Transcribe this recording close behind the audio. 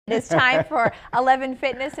It is time for 11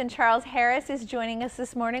 Fitness, and Charles Harris is joining us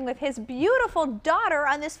this morning with his beautiful daughter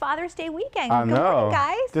on this Father's Day weekend. I know. Good morning,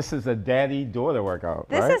 guys. This is a daddy-daughter workout,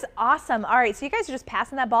 This right? is awesome. All right, so you guys are just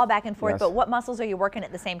passing that ball back and forth, Yes. but what muscles are you working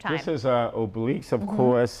at the same time? This is obliques, of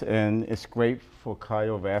course, and it's great for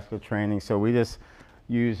cardiovascular training. So we just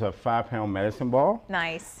use a 5-pound medicine ball.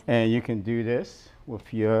 Nice. And you can do this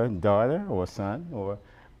with your daughter or son,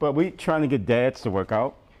 but we trying to get dads to work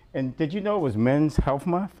out. And did you know it was Men's Health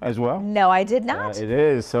Month as well? No, I did not. It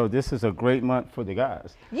is. So this is a great month for the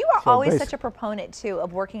guys. You are always such a proponent, too,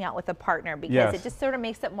 of working out with a partner because it just sort of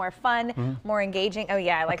makes it more fun, more engaging. Oh,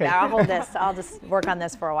 yeah, I like that. I'll hold this. I'll just work on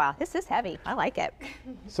this for a while. This is heavy. I like it.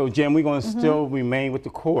 So, Jen, we're going to still remain with the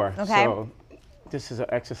core. Okay. So this is an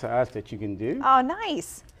exercise that you can do. Oh,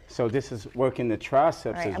 nice. So this is working the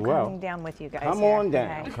triceps as I'm well. coming down with you guys. Come here. on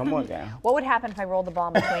down. Okay. Come on down. What would happen if I rolled the ball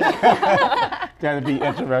in between you? That'd be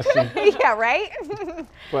interesting. Yeah, right?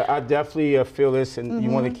 But I definitely feel this, and you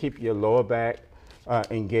want to keep your lower back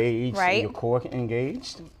engaged, and your core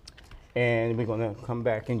engaged. And we're going to come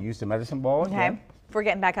back and use the medicine ball again. If we're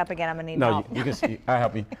getting back up again, I'm going to need help. No, you can see. I'll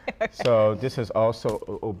help you. So this is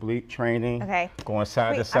also oblique training. Okay. Going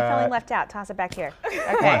side to side. I'm feeling left out. Toss it back here.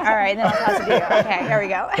 Okay. All right. Then I'll toss it to you. Okay. There we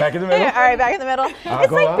go. Back in the middle? All right. Back in the middle. It's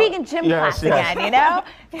like being in gym class again, you know?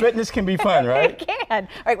 Fitness can be fun, right? It can.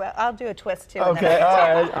 All right. Well, I'll do a twist, too. Okay. All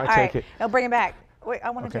right. I'll take it. I'll bring it back. Wait, I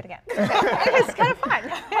want to do it again. Okay. It's kind of fun.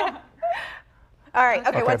 All right.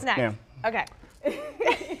 Okay. What's next? Yeah. Okay.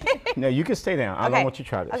 Now, you can stay down. I don't want you to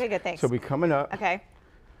try this. Okay. Good. Thanks. So we're coming up. Okay.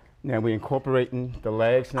 Now we're incorporating the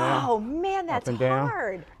legs now. Oh, man, that's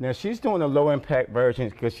hard. Now she's doing a low impact version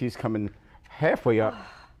because she's coming halfway up.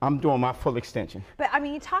 I'm doing my full extension. But I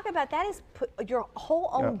mean, you talk about that is put your whole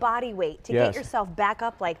own body weight to get yourself back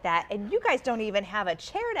up like that. And you guys don't even have a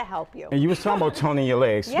chair to help you. And you were talking about toning your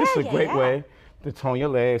legs. This is a great way to tone your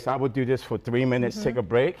legs. I would do this for 3 minutes, take a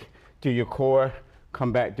break, do your core,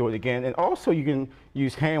 come back, do it again. And also you can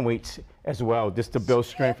use hand weights as well, just to build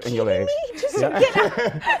strength in your legs.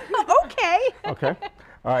 Okay. Okay.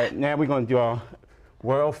 All right, now we're going to do our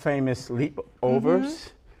world famous leap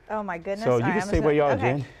overs. Oh my goodness. So you can stay where you are,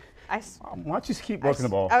 Jen. Why don't you just keep working the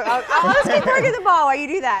ball? I'll just keep working the ball while you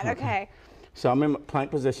do that. Okay. So I'm in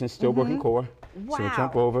plank position, still working core. Wow. So we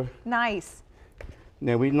jump over. Nice.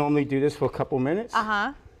 Now we normally do this for a couple minutes.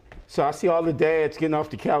 Uh-huh. So I see all the dads getting off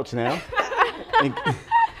the couch now.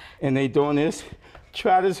 and they doing this.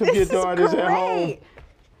 Try this with your daughters at home.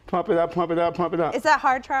 Pump it up, pump it up, pump it up. Is that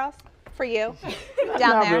hard, Charles, for you?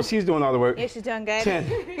 Down there. She's doing all the work. Yeah, she's doing good. 10.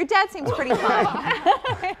 Your dad seems pretty fun.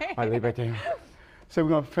 I lay back down. So we're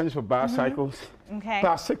going to finish with bicycles. Okay.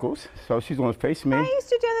 Bicycles. So she's going to face me. I used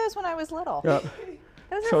to do those when I was little. Yep.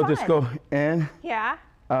 Those are so fun. just go in,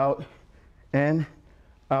 out, in,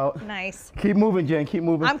 out. Nice. Keep moving, Jen. Keep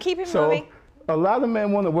moving. I'm keeping moving. A lot of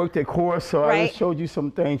men want to work their core, so I just showed you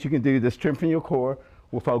some things you can do to strengthen your core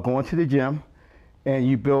without going to the gym. And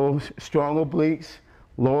you build strong obliques,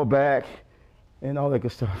 lower back, and all that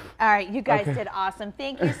good stuff. All right, you guys did awesome.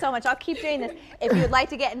 Thank you so much. I'll keep doing this. If you'd like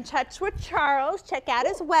to get in touch with Charles, check out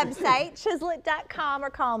his website, chislett.com,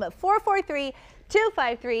 or call him at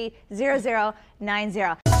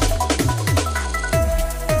 443-253-0090.